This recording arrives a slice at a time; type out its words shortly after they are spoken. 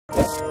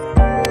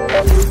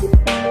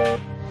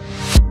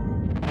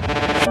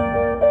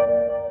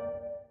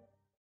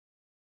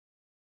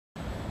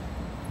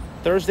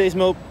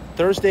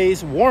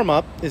Thursday's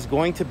warm-up is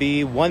going to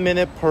be 1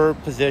 minute per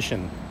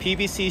position.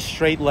 PVC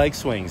straight leg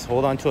swings.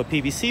 Hold on to a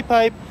PVC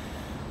pipe,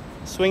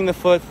 swing the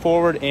foot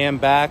forward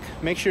and back.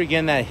 Make sure you're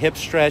getting that hip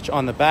stretch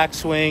on the back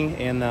swing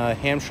and the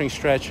hamstring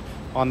stretch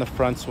on the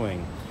front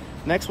swing.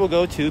 Next, we'll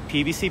go to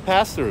PVC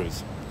Pass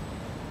Throughs.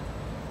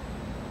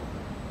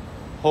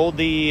 Hold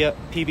the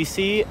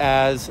PVC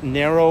as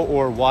narrow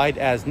or wide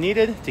as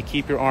needed to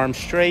keep your arms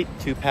straight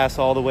to pass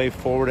all the way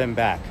forward and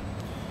back.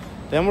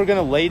 Then we're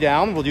going to lay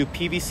down. We'll do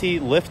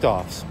PVC Lift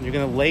Offs. You're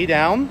going to lay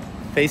down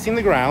facing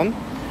the ground.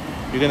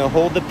 You're going to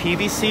hold the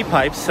PVC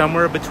pipe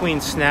somewhere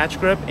between snatch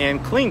grip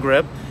and clean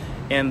grip,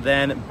 and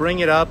then bring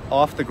it up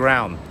off the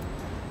ground,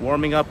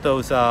 warming up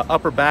those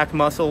upper back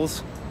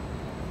muscles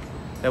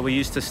that we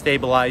use to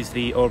stabilize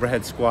the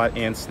overhead squat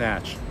and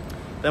snatch.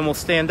 Then we'll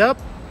stand up.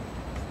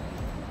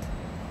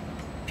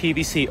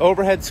 PVC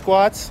Overhead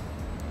Squats.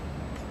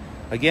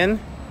 Again,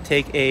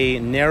 take a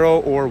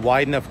narrow or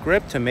wide enough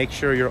grip to make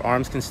sure your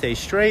arms can stay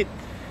straight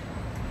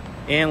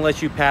and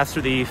let you pass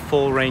through the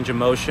full range of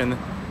motion,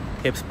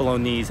 hips below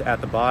knees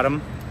at the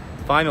bottom.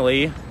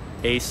 Finally,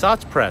 a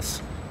Sotts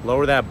Press.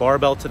 Lower that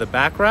barbell to the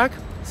back rack,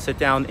 sit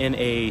down in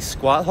a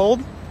squat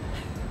hold.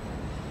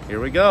 Here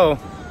we go.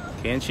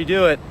 Can't you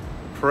do it?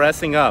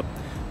 Pressing up.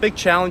 Big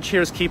challenge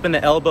here is keeping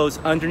the elbows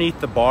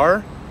underneath the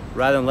bar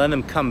rather than letting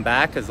them come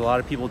back, as a lot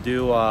of people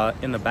do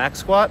in the back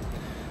squat.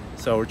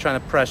 So we're trying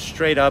to press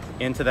straight up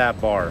into that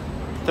bar.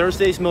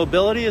 Thursday's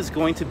mobility is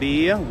going to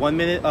be 1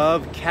 minute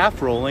of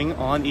calf rolling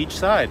on each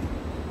side.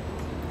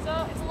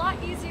 So it's a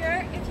lot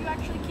easier if you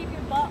actually keep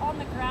your butt on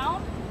the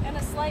ground and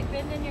a slight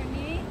bend in your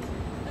knee.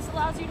 This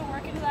allows you to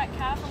work into that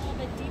calf a little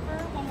bit deeper.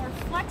 When we're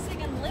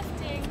flexing and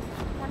lifting,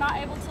 we're not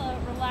able to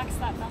relax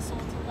that muscle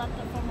to let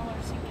the foam roller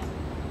sink in.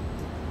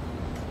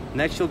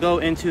 Next, you'll go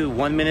into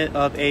 1 minute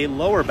of a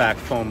lower back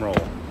foam roll.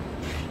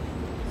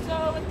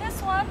 So with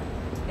this one,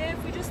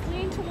 if we just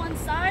lean to one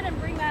side and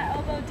bring that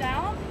elbow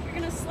down, you're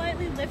going to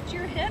slightly lift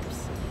your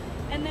hips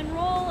and then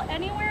roll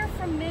anywhere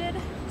from mid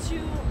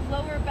to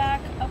lower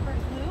back upper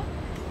glute.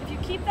 If you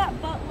keep that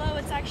butt low,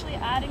 it's actually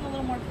adding a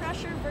little more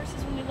pressure,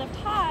 versus when we lift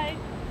high,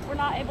 we're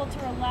not able to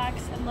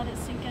relax and let it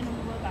sink into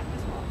the low back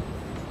as well.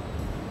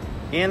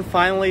 And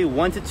finally,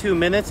 1 to 2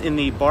 minutes in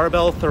the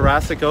barbell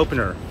thoracic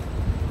opener.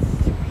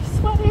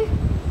 Sweaty.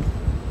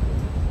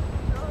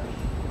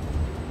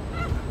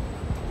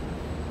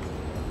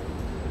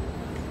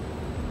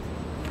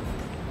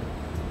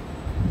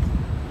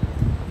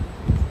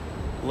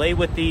 Lay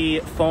with the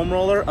foam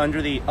roller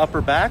under the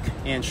upper back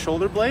and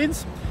shoulder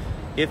blades.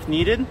 If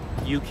needed,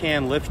 you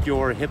can lift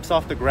your hips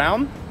off the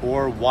ground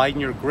or widen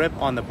your grip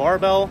on the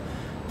barbell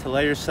to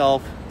let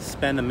yourself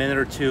spend a minute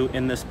or two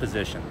in this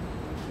position.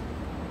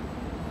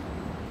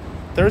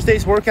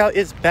 Thursday's workout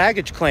is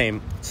baggage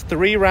claim. It's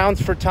 3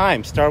 rounds for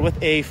time. Start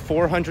with a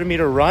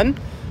 400-meter run.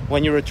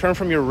 When you return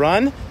from your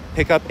run,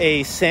 pick up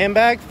a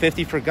sandbag,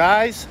 50 for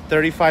guys,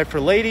 35 for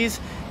ladies,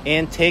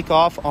 and take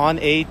off on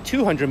a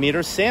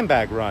 200-meter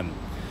sandbag run.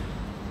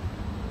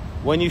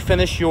 When you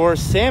finish your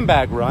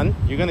sandbag run,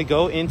 you're going to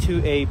go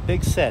into a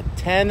big set,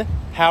 10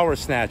 power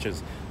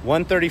snatches,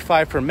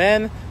 135 for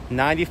men,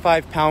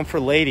 95-pound for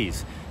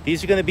ladies.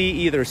 These are going to be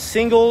either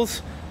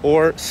singles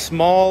or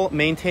small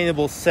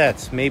maintainable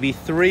sets, maybe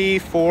 3,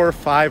 4,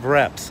 5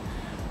 reps.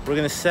 We're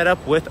going to set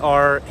up with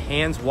our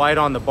hands wide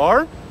on the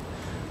bar.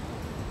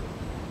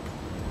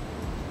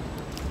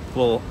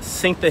 We'll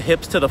sink the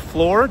hips to the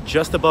floor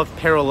just above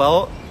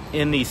parallel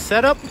in the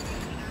setup.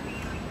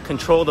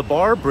 Control the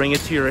bar, bring it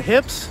to your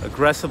hips,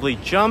 aggressively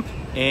jump,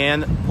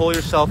 and pull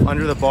yourself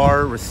under the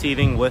bar,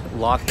 receiving with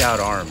locked out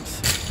arms.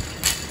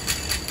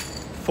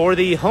 For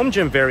the home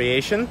gym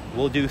variation,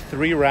 we'll do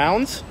 3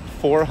 rounds,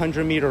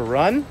 400-meter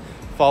run,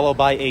 followed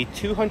by a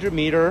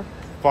 200-meter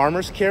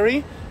farmer's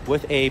carry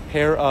with a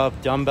pair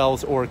of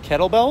dumbbells or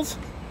kettlebells.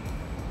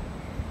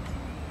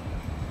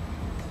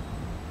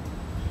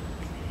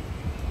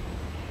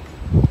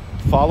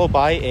 Followed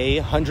by a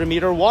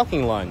 100-meter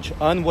walking lunge,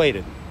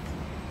 unweighted.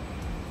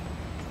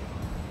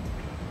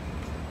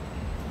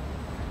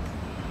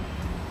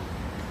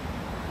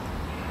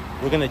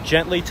 We're going to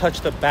gently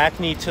touch the back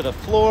knee to the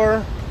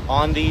floor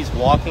on these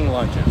walking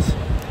lunges.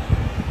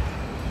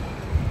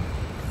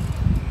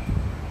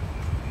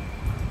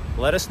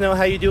 Let us know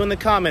how you do in the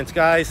comments,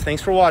 guys.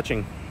 Thanks for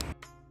watching.